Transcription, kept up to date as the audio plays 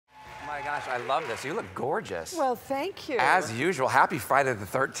my gosh, I love this. You look gorgeous. Well, thank you. As usual. Happy Friday the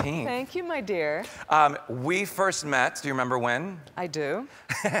 13th. Thank you, my dear. We first met, do you remember when? I do.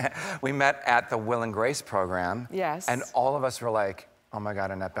 We met at the Will and Grace program. Yes. And all of us were like, oh my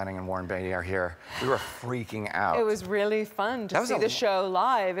God, Annette Bening and Warren Beatty are here. We were freaking out. It was really fun to see the show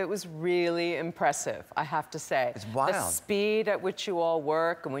live. It was really impressive, I have to say. It's wild. The speed at which you all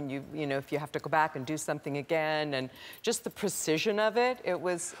work, and when you know, if you have to go back and do something again, and just the precision of it, it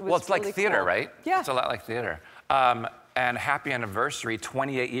was well, it's really like theater, cool. right? Yeah. It's a lot like theater. And happy anniversary,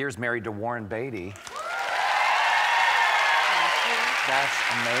 28 years married to Warren Beatty. Thank you. That's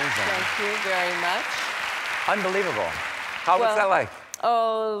amazing. Thank you very much. Unbelievable. How was that like?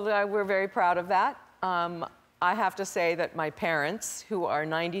 Oh, we're very proud of that. I have to say that my parents, who are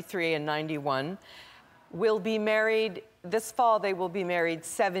 93 and 91, will be married, this fall they will be married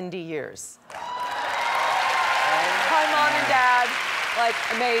 70 years. Hi, Mom and Dad. Like,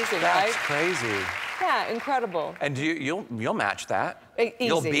 amazing, right? That's crazy. Yeah, incredible. And you'll match that. Easy.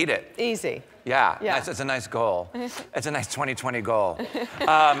 You'll beat it. Easy. Yeah, yeah. It's a nice goal. It's a nice 2020 goal.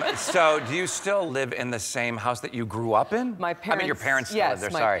 So do you still live in the same house that you grew up in? My parents, I mean, your parents still live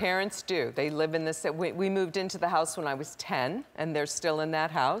there, Yes, my parents do. They live in this, we moved into the house when I was 10, and they're still in that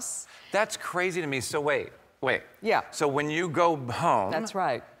house. That's crazy to me. So wait. Yeah. So when you go home. That's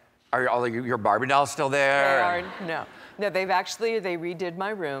right. Are all your Barbie dolls still there? They are, no. No, they redid my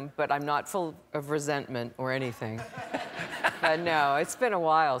room, but I'm not full of resentment or anything. But no, it's been a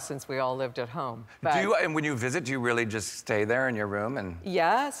while since we all lived at home. But And when you visit, do you really just stay there in your room?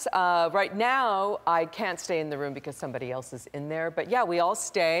 Yes. Right now, I can't stay in the room because somebody else is in there. But yeah, we all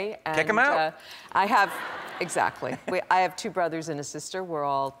stay. And, kick them out. Exactly. I have two brothers and a sister. We're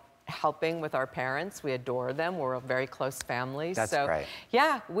all helping with our parents. We adore them. We're a very close family. That's great.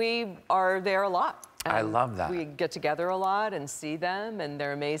 Yeah, we are there a lot. I love that. We get together a lot and see them, and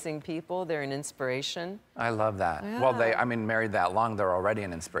they're amazing people. They're an inspiration. I love that. Yeah. Well, married that long, they're already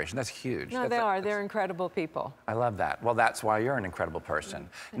an inspiration. That's huge. No, they are. They're incredible people. I love that. Well, that's why you're an incredible person.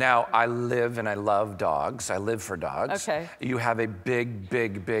 Now, I live and I love dogs. I live for dogs. Okay. You have a big,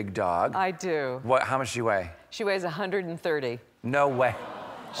 big, big dog. I do. How much do you weigh? She weighs 130. No way.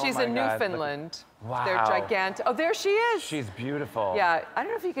 She's in Newfoundland. Wow. They're gigantic. Oh, there she is. She's beautiful. Yeah, I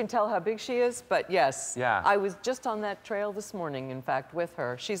don't know if you can tell how big she is, but yes. Yeah. I was just on that trail this morning, in fact, with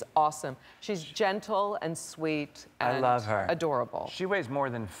her. She's awesome. She's gentle and sweet and I love her. Adorable. She weighs more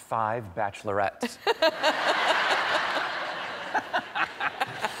than 5 bachelorettes.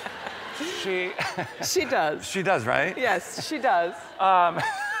 She does. She does, right? Yes, she does.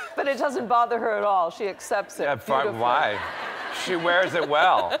 But it doesn't bother her at all. She accepts it. Yeah, why? She wears it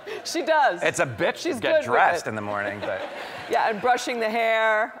well. She does. It's a bitch to get dressed in the morning, but. Yeah, and brushing the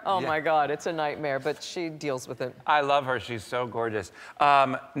hair. Oh my God, it's a nightmare, but she deals with it. I love her. She's so gorgeous.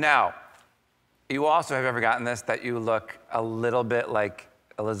 Now, you also have ever gotten this, that you look a little bit like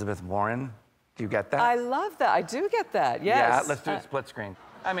Elizabeth Warren? Do you get that? I love that. I do get that, yes. Yeah, let's do a split screen.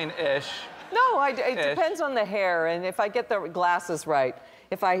 I mean, ish. No, it depends on the hair, and if I get the glasses right.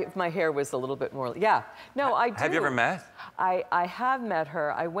 If my hair was a little bit more, yeah. No, I do. Have you ever met? I have met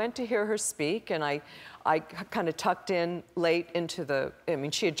her. I went to hear her speak, and I kind of tucked in late into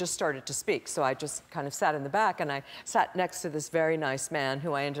she had just started to speak, so I just kind of sat in the back, and I sat next to this very nice man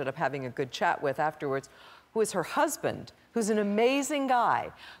who I ended up having a good chat with afterwards, who is her husband, who's an amazing guy,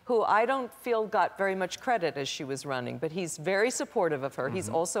 who I don't feel got very much credit as she was running, but he's very supportive of her. He's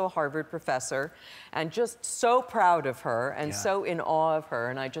also a Harvard professor, and just so proud of her and so in awe of her.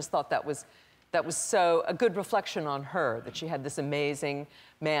 And I just thought that was so a good reflection on her, that she had this amazing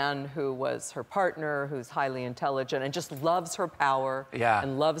man who was her partner, who's highly intelligent and just loves her power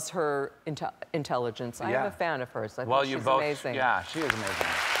and loves her intelligence. I am a fan of hers. I think she's amazing. Yeah, she is amazing.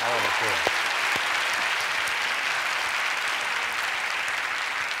 I love her too.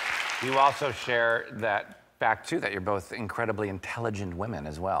 You also share that fact, too, that you're both incredibly intelligent women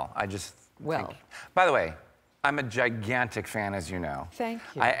as well. I just think... By the way, I'm a gigantic fan, as you know. Thank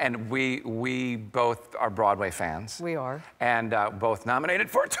you. And we both are Broadway fans. We are. And both nominated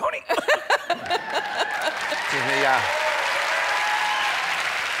for a Tony. Excuse me,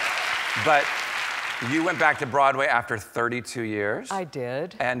 But you went back to Broadway after 32 years. I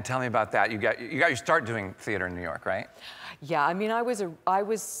did. And tell me about that. You got your start doing theater in New York, right? Yeah, I mean, I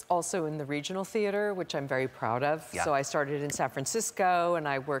was also in the regional theater, which I'm very proud of. Yeah. So I started in San Francisco, and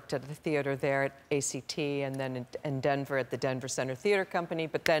I worked at the theater there at ACT, and then in Denver at the Denver Center Theater Company.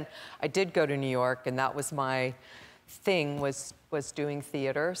 But then I did go to New York, and that was my thing was doing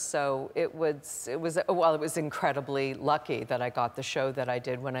theater. So it was incredibly lucky that I got the show that I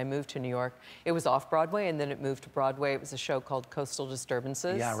did when I moved to New York. It was off Broadway, and then it moved to Broadway. It was a show called Coastal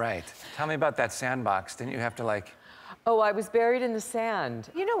Disturbances. Yeah, right. Tell me about that sandbox. Didn't you have to like... Oh, I was buried in the sand.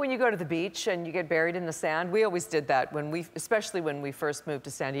 You know, when you go to the beach and you get buried in the sand, we always did that especially when we first moved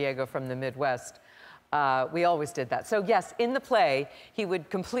to San Diego from the Midwest. We always did that. So yes, in the play, he would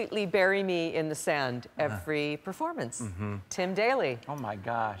completely bury me in the sand every performance. Tim Daly. Oh my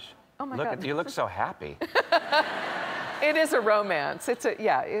gosh. Oh my God. You look so happy. It is a romance.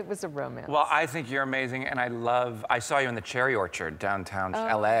 Yeah, it was a romance. Well, I think you're amazing, and I saw you in the Cherry Orchard downtown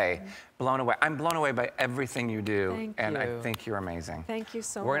LA. Blown away. I'm blown away by everything you do. Thank and you. I think you're amazing. Thank you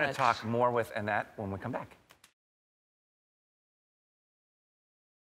so much. We're going to talk more with Annette when we come back.